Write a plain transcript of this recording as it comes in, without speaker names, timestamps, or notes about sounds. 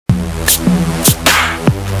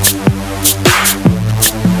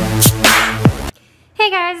Hey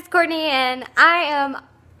guys, it's Courtney and I am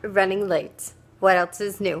running late. What else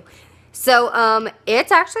is new? So,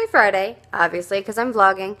 it's actually Friday, obviously, because I'm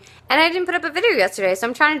vlogging, and I didn't put up a video yesterday, so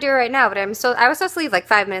I'm trying to do it right now, but I was supposed to leave like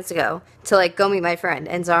 5 minutes ago to like go meet my friend,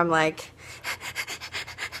 and so I'm like,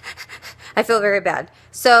 I feel very bad.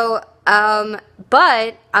 So,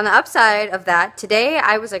 but on the upside of that, today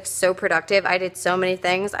I was like so productive. I did so many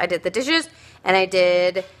things. I did the dishes, and I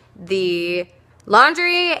did the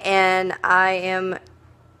laundry, and I am...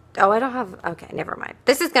 Oh, I don't have... Okay, never mind.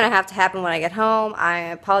 This is going to have to happen when I get home. I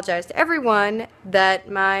apologize to everyone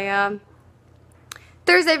that my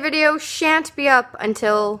Thursday video shan't be up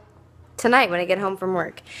until tonight when I get home from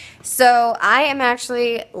work. So, I am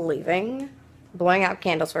actually leaving. Blowing out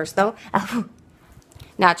candles first, though.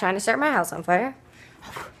 Not trying to start my house on fire.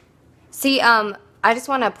 See, I just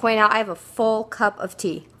want to point out I have a full cup of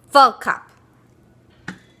tea. Full cup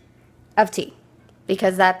of tea.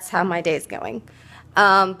 Because that's how my day is going.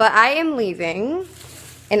 But I am leaving,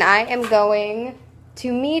 and I am going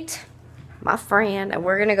to meet my friend, and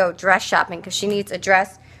we're going to go dress shopping, because she needs a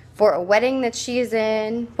dress for a wedding that she is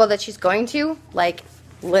in, well, that she's going to, like,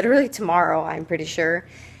 literally tomorrow, I'm pretty sure,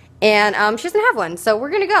 and, she doesn't have one, so we're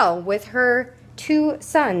going to go with her 2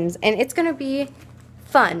 sons, and it's going to be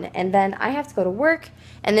fun, and then I have to go to work,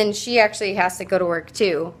 and then she actually has to go to work,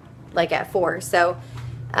 too, like, at 4, so,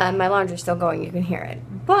 my laundry's still going, you can hear it,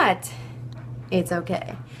 but... it's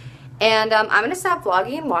okay. And I'm going to stop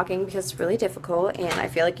vlogging and walking because it's really difficult and I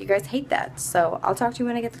feel like you guys hate that. So I'll talk to you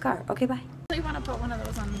when I get the car. Okay, bye. So you want to put one of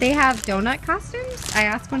those on? They have donut costumes. I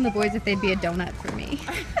asked one of the boys if they'd be a donut for me.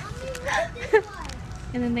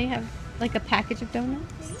 And then they have like a package of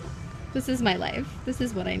donuts. This is my life. This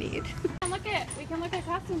is what I need. We can look at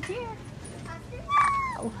costumes here.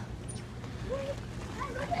 Oh.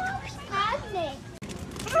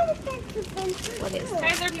 What is that?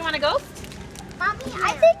 Kaiser, do you want a ghost? Mommy,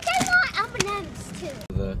 I think I want M&M's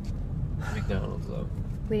too. The McDonald's though.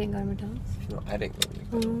 We didn't go to McDonald's? No, I didn't go to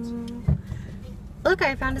McDonald's. Look,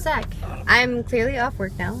 I found a Zach. I'm clearly off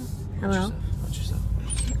work now. Hello. Watch yourself.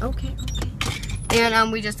 Okay.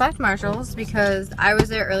 And we just left Marshall's because I was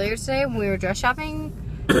there earlier today when we were dress shopping,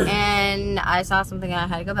 and I saw something and I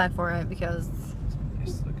had to go back for it because,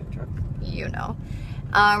 Just look at truck. you know.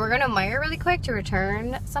 We're going to Meijer really quick to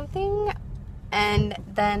return something, and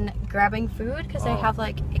then grabbing food because they have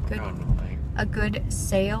like a good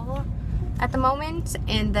sale at the moment,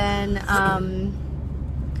 and then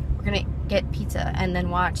we're gonna get pizza and then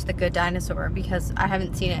watch The Good Dinosaur because I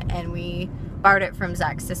haven't seen it and we borrowed it from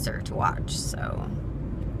Zach's sister to watch, so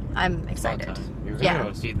I'm excited. You're gonna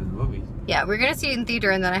go see it in the movies. Yeah, we're gonna see it in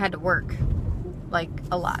theater, and then I had to work like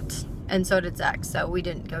a lot, and so did Zach, so we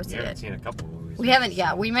didn't go see it. We haven't seen a couple movies. We haven't,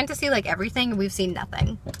 yeah. We meant to see like everything, and we've seen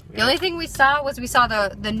nothing. The only thing we saw was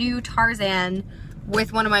the new Tarzan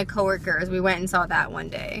with one of my coworkers. We went and saw that one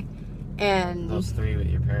day, and those 3 with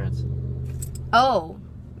your parents. Oh,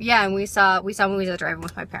 yeah, and we saw movies at driving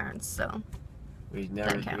with my parents. So We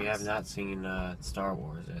have not seen Star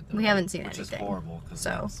Wars yet, though, we haven't seen which anything. is horrible because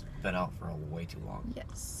it's been out for way too long.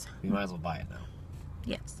 Yes. We might as well buy it now.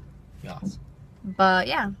 Yes. Yes. But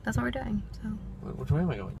yeah, that's what we're doing. So Which way am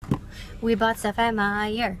I going? we bought stuff at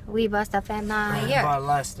Meijer. We bought stuff at I Meijer. bought a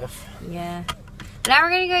lot of stuff. Yeah. Now we're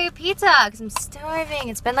gonna go get pizza because I'm starving.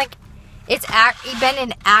 It's been like, it's been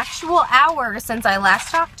an actual hour since I last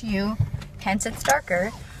talked to you, hence it's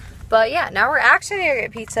darker. But yeah, now we're actually gonna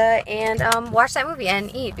get pizza and watch that movie and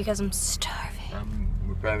eat because I'm starving.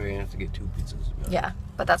 We're probably gonna have to get 2 pizzas. Yeah,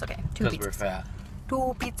 but that's okay. 2 pizzas. Because we're fat.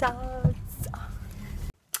 2 pizzas.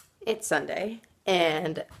 It's Sunday,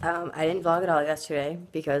 and I didn't vlog at all yesterday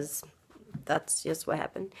because that's just what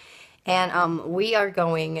happened. And we are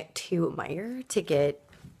going to Meijer to get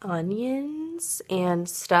onions and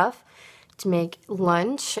stuff to make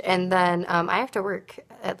lunch, and then I have to work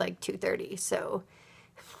at like 2:30, so.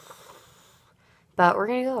 But we're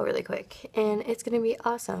gonna go really quick, and it's gonna be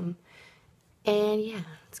awesome. And yeah,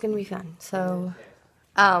 it's gonna be fun. So,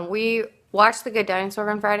 we watched The Good Dinosaur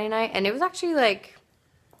on Friday night, and it was actually like,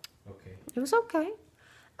 it was okay.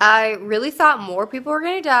 I really thought more people were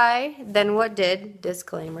gonna die than what did.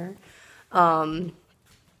 Disclaimer. Only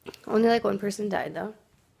like 1 person died though.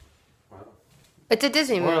 It's a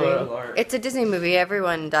Disney movie. It's a Disney movie.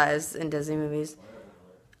 Everyone dies in Disney movies.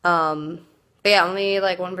 But yeah, only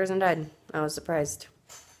like 1 person died. I was surprised.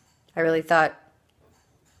 I really thought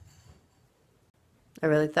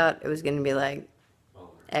it was gonna be like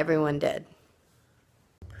everyone dead.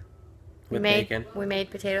 With bacon? We made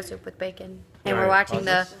potato soup with bacon, and we're watching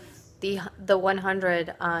the the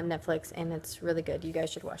 100 on Netflix, and it's really good. You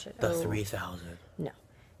guys should watch it. The 3,000. No.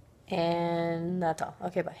 And that's all.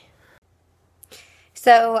 Okay, bye.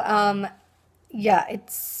 So, yeah,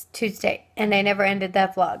 it's Tuesday, and I never ended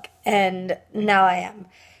that vlog, and now I am.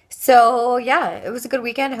 So, yeah, it was a good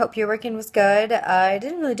weekend. I hope your weekend was good. I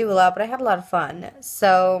didn't really do a lot, but I had a lot of fun.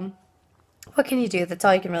 So, what can you do? That's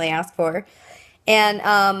all you can really ask for. And,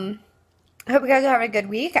 I hope you guys are having a good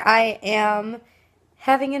week. I am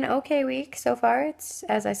having an okay week so far. It's,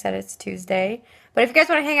 as I said, it's Tuesday. But if you guys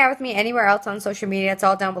want to hang out with me anywhere else on social media, it's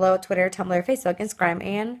all down below. Twitter, Tumblr, Facebook, Instagram,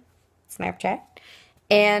 and Snapchat.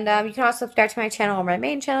 And you can also subscribe to my channel or my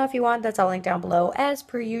main channel if you want. That's all linked down below as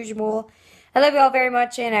per usual. I love you all very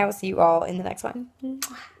much, and I will see you all in the next one.